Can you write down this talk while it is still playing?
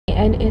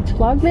and it's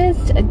Vlogmas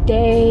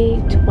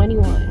day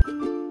 21.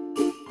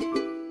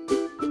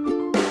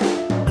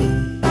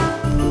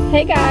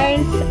 Hey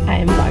guys,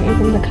 I'm vlogging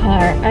from the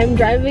car. I'm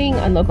driving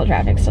on local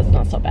traffic, so it's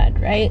not so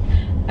bad, right?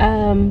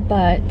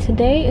 But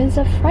today is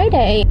a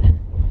Friday.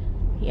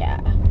 Yeah,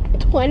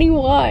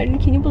 21.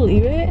 Can you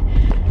believe it?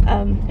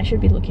 I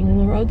should be looking on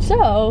the road,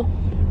 so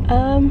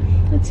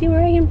let's see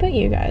where I can put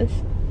you guys.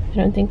 I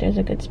don't think there's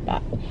a good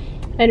spot.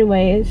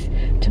 Anyways,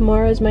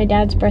 tomorrow's my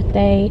dad's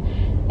birthday,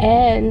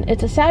 and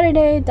it's a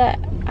Saturday that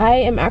I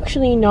am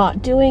actually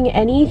not doing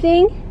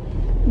anything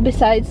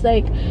besides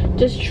like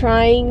just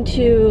trying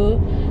to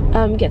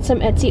get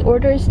some Etsy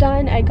orders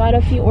done. I got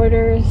a few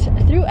orders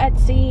through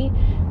Etsy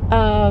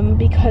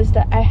because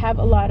I have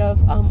a lot of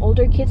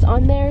older kits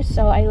on there,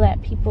 so I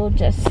let people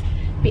just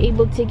be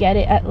able to get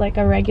it at like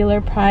a regular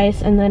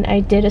price, and then I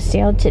did a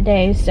sale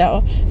today,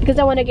 so because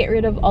I want to get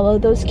rid of all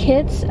of those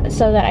kits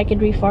so that I could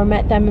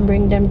reformat them and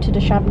bring them to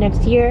the shop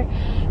next year.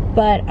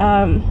 But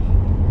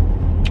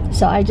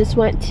so I just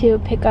went to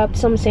pick up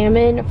some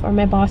salmon for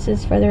my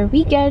bosses for their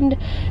weekend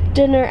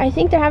dinner. I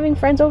think they're having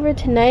friends over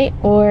tonight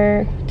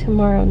or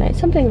tomorrow night,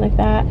 something like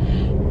that.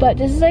 But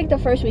this is like the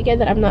first weekend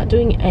that I'm not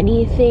doing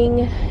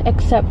anything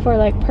except for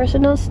like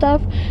personal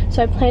stuff.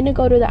 So I plan to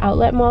go to the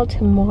outlet mall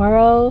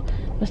tomorrow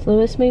with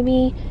Lewis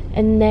maybe,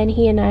 and then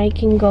he and I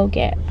can go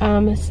get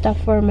stuff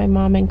for my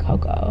mom and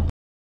Coco.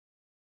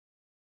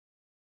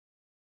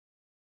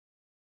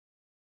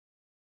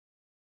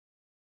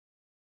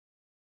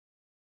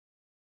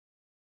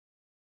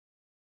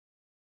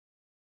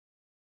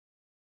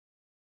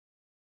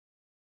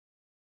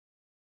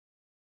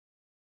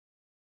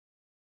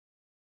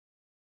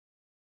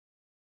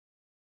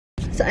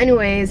 So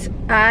anyways,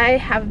 I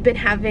have been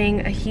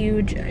having a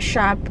huge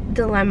shop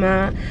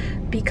dilemma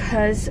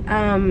because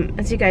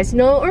as you guys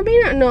know or may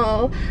not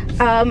know,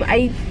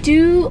 I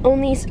do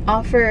only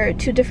offer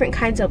 2 different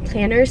kinds of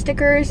planner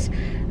stickers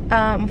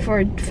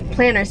for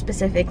planners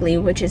specifically,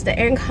 which is the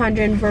Erin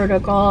Condren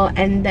vertical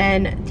and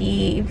then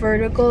the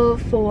vertical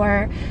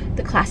for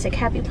the classic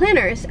happy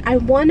planners. I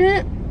want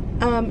to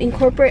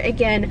incorporate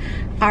again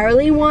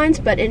hourly ones,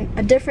 but in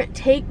a different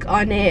take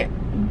on it,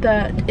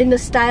 in the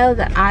style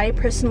that I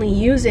personally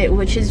use it,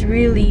 which is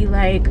really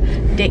like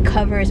date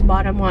covers,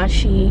 bottom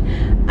washi,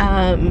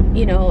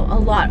 you know, a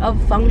lot of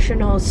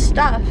functional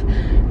stuff.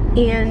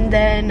 And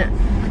then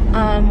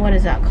what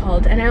is that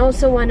called? And I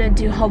also want to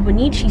do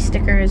Hobonichi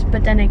stickers,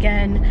 but then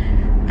again,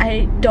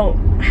 I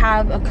don't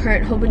have a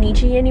current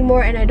Hobonichi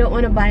anymore, and I don't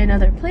want to buy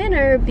another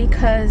planner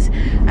because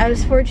I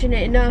was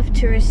fortunate enough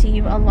to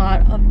receive a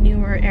lot of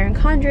newer Erin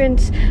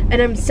Condrens,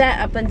 and I'm set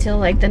up until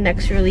like the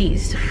next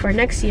release for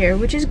next year,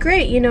 which is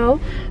great, you know.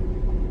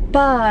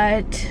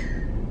 But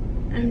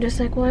I'm just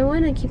like, well, I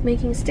want to keep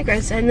making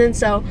stickers. And then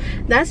so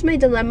that's my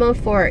dilemma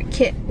for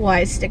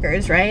kit-wise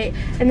stickers, right?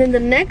 And then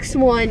the next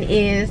one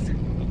is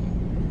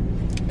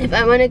if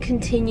I want to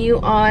continue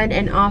on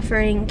and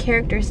offering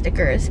character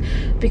stickers,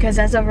 because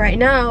as of right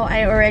now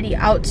I already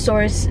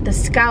outsource the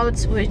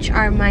Scouts, which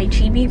are my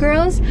chibi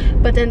girls,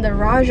 but then the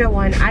Raja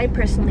one I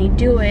personally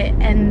do it,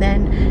 and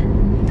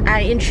then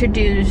I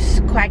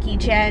introduced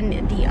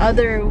Quacky-chan the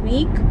other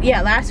week,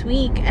 yeah, last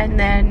week, and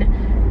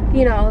then,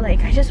 you know,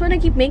 like I just want to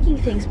keep making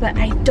things, but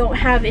I don't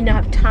have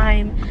enough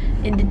time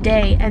in the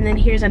day. And then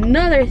here's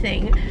another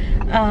thing,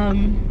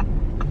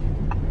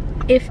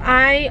 if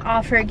I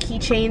offer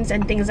keychains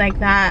and things like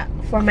that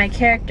for my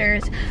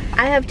characters,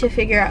 I have to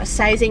figure out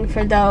sizing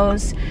for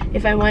those.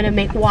 If I want to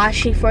make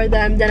washi for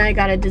them, then I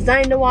gotta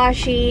design the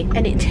washi,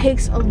 and it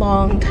takes a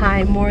long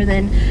time, more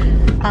than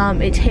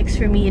it takes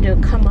for me to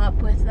come up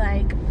with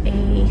like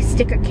a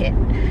sticker kit,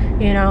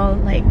 you know.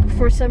 Like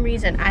for some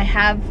reason I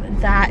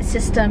have that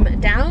system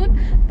down,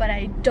 but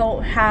I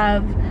don't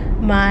have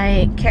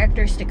my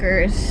character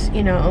stickers,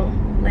 you know,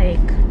 like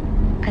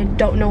I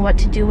don't know what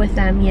to do with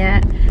them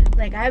yet.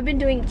 Like I've been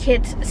doing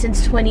kits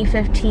since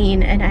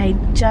 2015, and I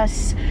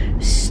just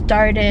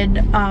started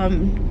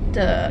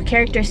the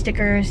character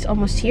stickers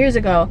almost 2 years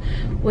ago,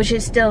 which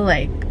is still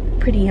like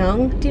pretty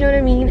young, do you know what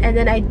I mean? And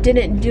then I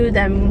didn't do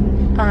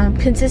them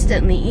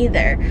consistently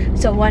either.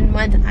 So 1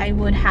 month I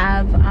would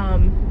have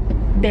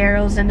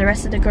Barrels and the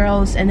rest of the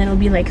girls, and then it'll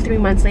be like 3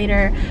 months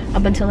later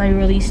up until I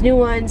release new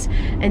ones,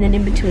 and then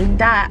in between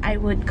that I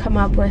would come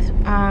up with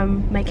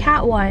my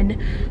cat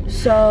one,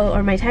 so,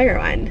 or my tiger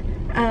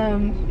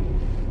one.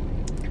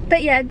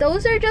 But yeah,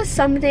 those are just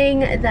something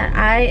that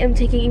I am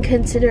taking in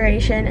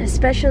consideration,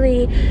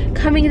 especially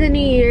coming the new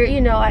year. You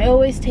know, I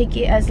always take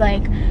it as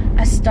like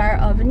a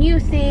start of a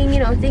new thing, you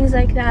know, things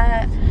like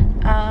that.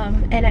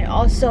 And I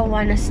also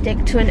want to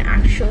stick to an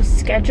actual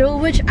schedule,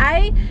 which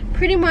I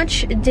pretty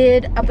much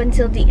did up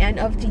until the end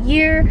of the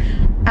year.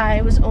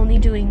 I was only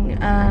doing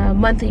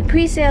monthly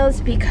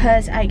pre-sales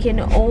because I can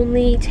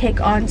only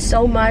take on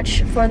so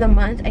much for the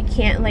month. I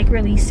can't like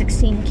release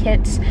 16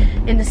 kits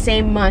in the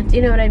same month,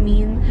 you know what I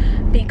mean?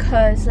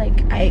 Because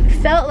like I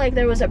felt like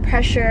there was a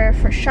pressure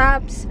for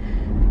shops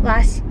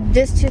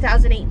this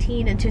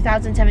 2018 and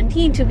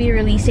 2017 to be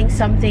releasing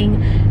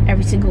something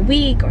every single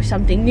week or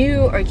something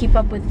new, or keep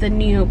up with the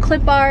new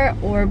clip art,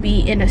 or be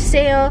in a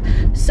sale.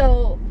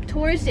 So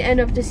towards the end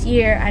of this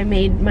year, I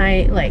made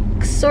my like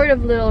sort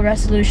of little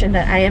resolution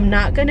that I am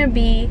not gonna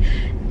be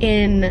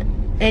in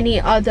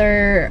any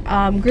other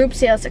group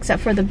sales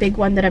except for the big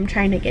one that I'm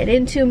trying to get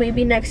into.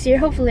 Maybe next year,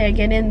 hopefully I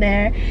get in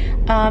there,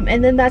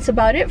 and then that's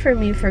about it for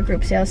me for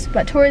group sales.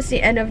 But towards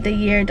the end of the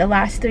year, the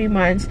last 3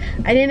 months,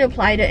 I didn't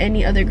apply to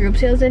any other group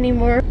sales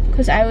anymore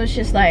because I was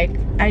just like,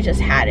 I just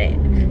had it,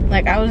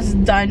 like I was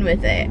done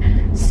with it.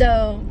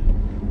 So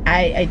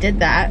I did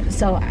that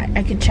so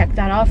I could check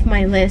that off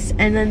my list.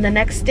 And then the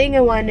next thing I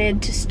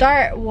wanted to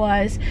start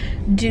was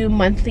do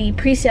monthly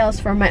pre-sales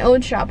for my own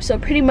shop. So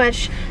pretty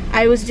much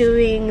I was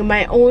doing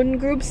my own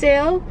group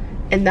sale,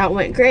 and that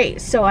went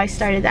great. So I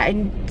started that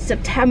in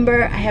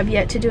September. I have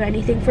yet to do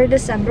anything for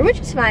December,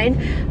 which is fine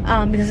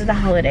because of the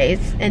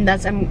holidays, and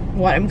that's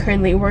what I'm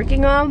currently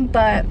working on.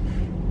 But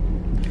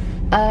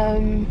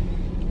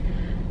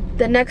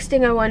the next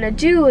thing I want to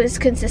do is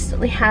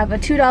consistently have a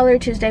 $2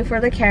 Tuesday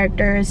for the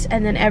characters,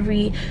 and then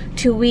every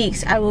 2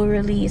 weeks I will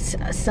release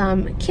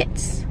some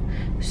kits.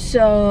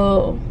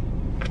 So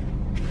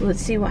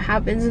let's see what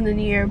happens in the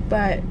new year,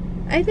 but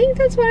I think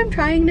that's what I'm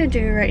trying to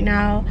do right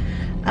now.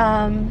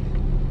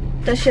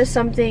 That's just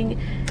something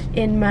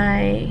in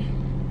my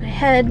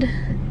head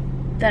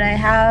that I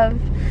have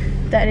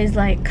that is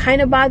like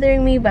kind of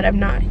bothering me, but I'm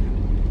not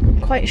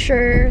quite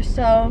sure.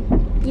 So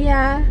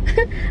yeah,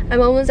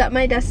 I'm almost at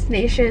my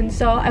destination,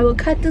 so I will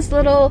cut this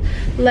little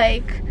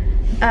like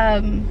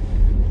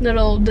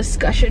little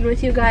discussion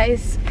with you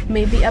guys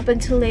maybe up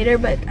until later,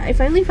 but I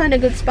finally found a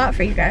good spot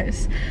for you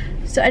guys.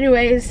 So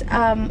anyways,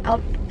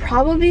 I'll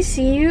probably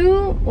see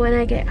you when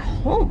I get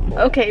home.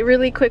 Okay,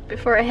 really quick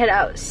before I head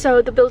out.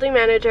 So the building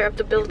manager of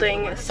the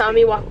building saw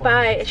me walk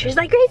by and she was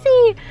like,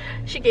 Gracie!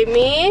 She gave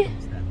me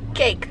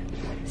cake.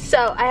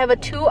 So I have a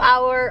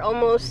 2-hour,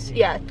 almost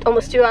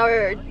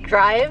 2-hour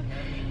drive.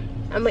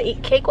 I'm gonna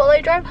eat cake while I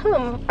drive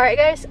home. Alright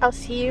guys, I'll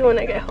see you when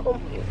I get home.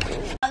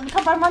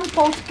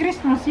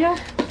 Post-Christmas, yeah?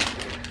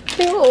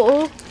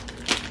 Ew.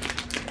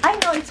 I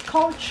know it's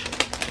Coach.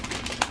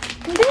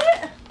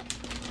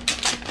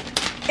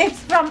 It's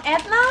from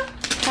Etna?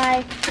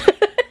 Hi.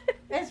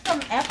 It's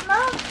from Etna?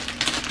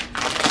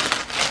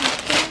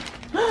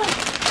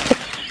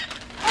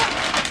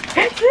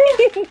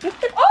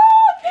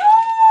 Oh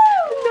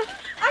no!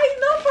 I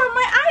know for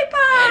my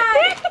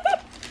iPad!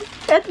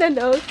 Etna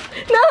knows.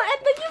 No,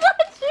 Etna, you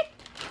watching?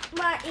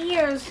 My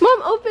ears.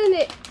 Mom, open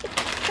it.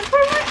 It's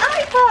for my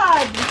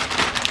iPad!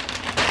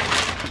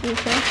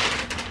 Okay.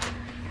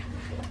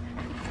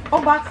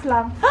 Oh, box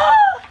lang.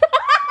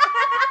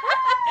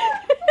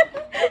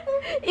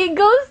 It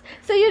goes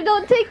so you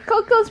don't take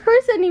Coco's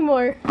purse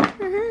anymore.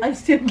 I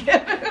still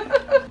get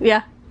it.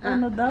 Yeah.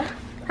 Ano daw?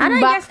 How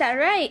did I guess that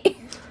right?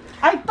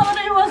 I thought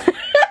it was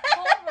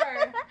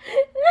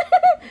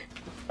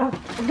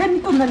over.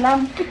 Ganito na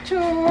lang.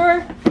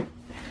 Picture.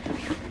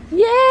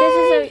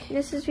 Yay!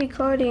 This is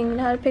recording,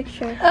 not a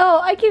picture.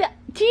 Oh, I can.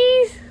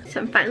 Jeez. So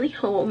I'm finally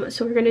home.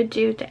 So we're gonna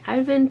do the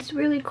Advents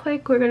really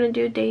quick. We're gonna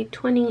do day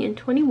 20 and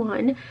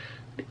 21.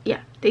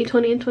 Yeah, day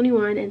 20 and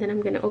 21, and then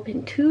I'm gonna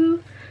open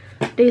 2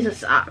 days of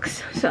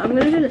socks. So I'm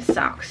gonna do the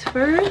socks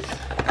first.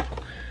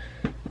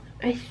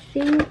 I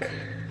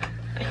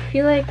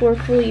feel like we're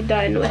fully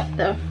done with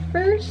the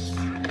first.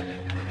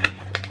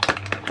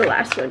 The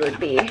last one would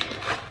be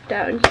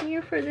down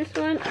here for this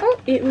one.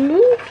 Oh, it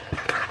moved.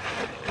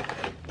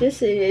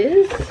 This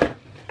is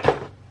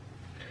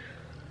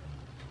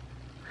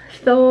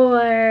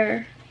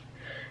Thor.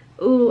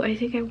 Ooh, I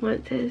think I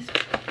want this.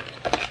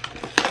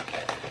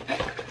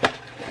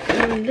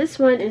 And this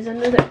one is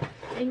another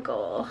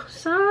ankle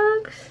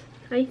socks,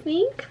 I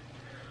think.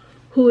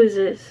 Who is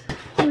this?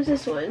 Who's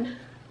this one?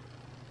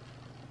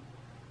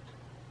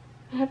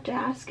 I have to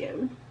ask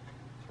him.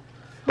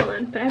 Hold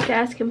on, but I have to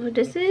ask him who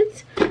this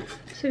is.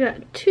 So I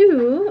got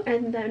 2,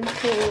 and then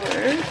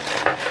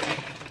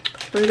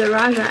for the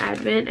Raja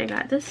Advent, I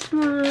got this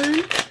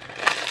one,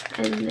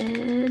 and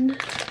then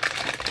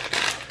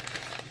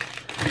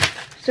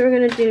so we're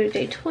gonna do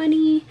day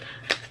 20.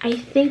 I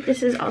think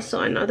this is also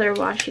another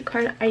washi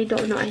card. I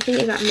don't know. I think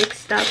it got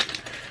mixed up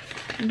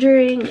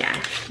during. Yeah,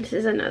 this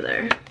is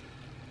another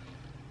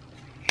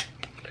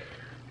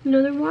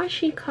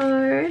washi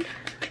card.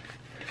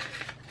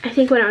 I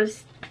think when I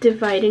was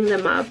dividing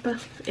them up,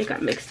 it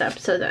got mixed up,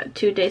 so that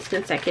 2 days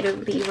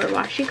consecutively were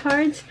washi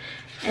cards.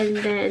 And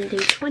then day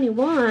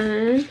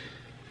 21,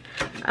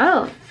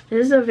 oh,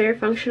 this is a very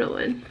functional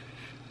one.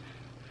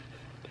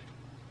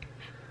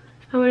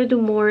 I want to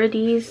do more of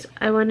these.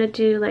 I want to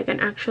do like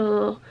an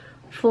actual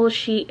full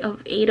sheet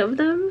of 8 of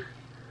them,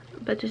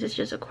 but this is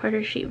just a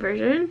quarter sheet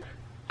version.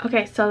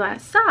 Okay, so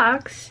that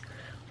socks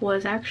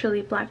was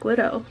actually Black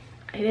Widow.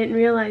 I didn't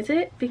realize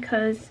it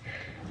because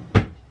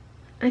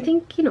I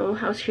think, you know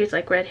how she's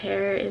like red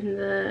hair in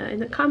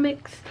the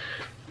comics,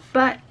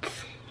 but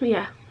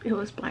yeah, it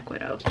was Black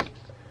Widow.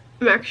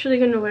 I'm actually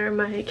gonna wear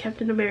my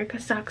Captain America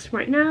socks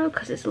right now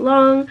because it's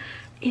long.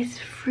 It's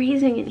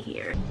freezing in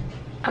here.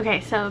 Okay,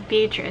 so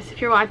Beatrice,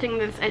 if you're watching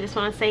this, I just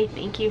want to say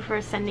thank you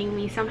for sending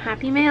me some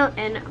happy mail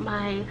and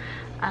my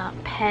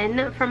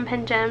pen from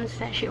Pen Gems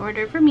that she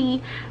ordered for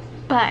me.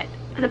 But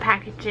the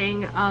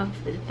packaging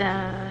of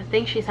the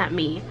thing she sent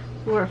me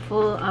were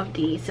full of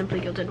the Simply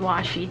Gilded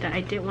washi that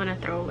I didn't want to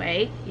throw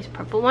away. These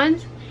purple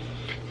ones.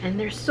 And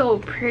they're so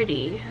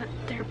pretty.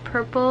 They're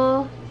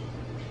purple.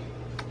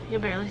 You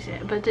can barely see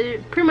it, but they're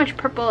pretty much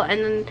purple,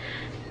 and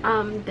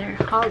then they're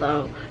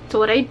hollow. So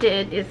what I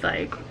did is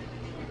like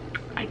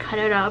I cut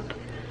it up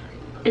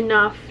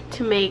enough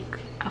to make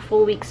a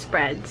full week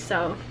spread.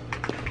 So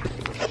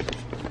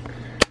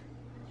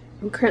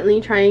I'm currently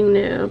trying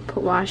to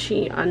put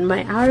washi on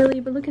my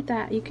outerly, but look at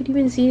that. You could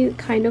even see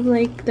kind of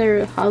like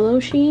their hollow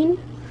sheen,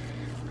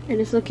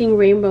 and it's looking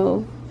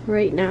rainbow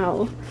right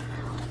now.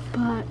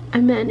 But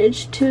I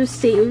managed to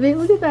save it.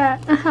 Look at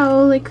that,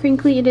 how like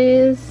crinkly it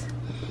is.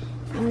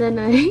 And then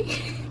I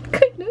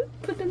kind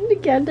of put them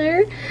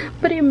together,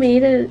 but it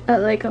made it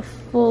like a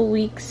full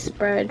week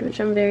spread, which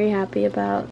I'm very happy about.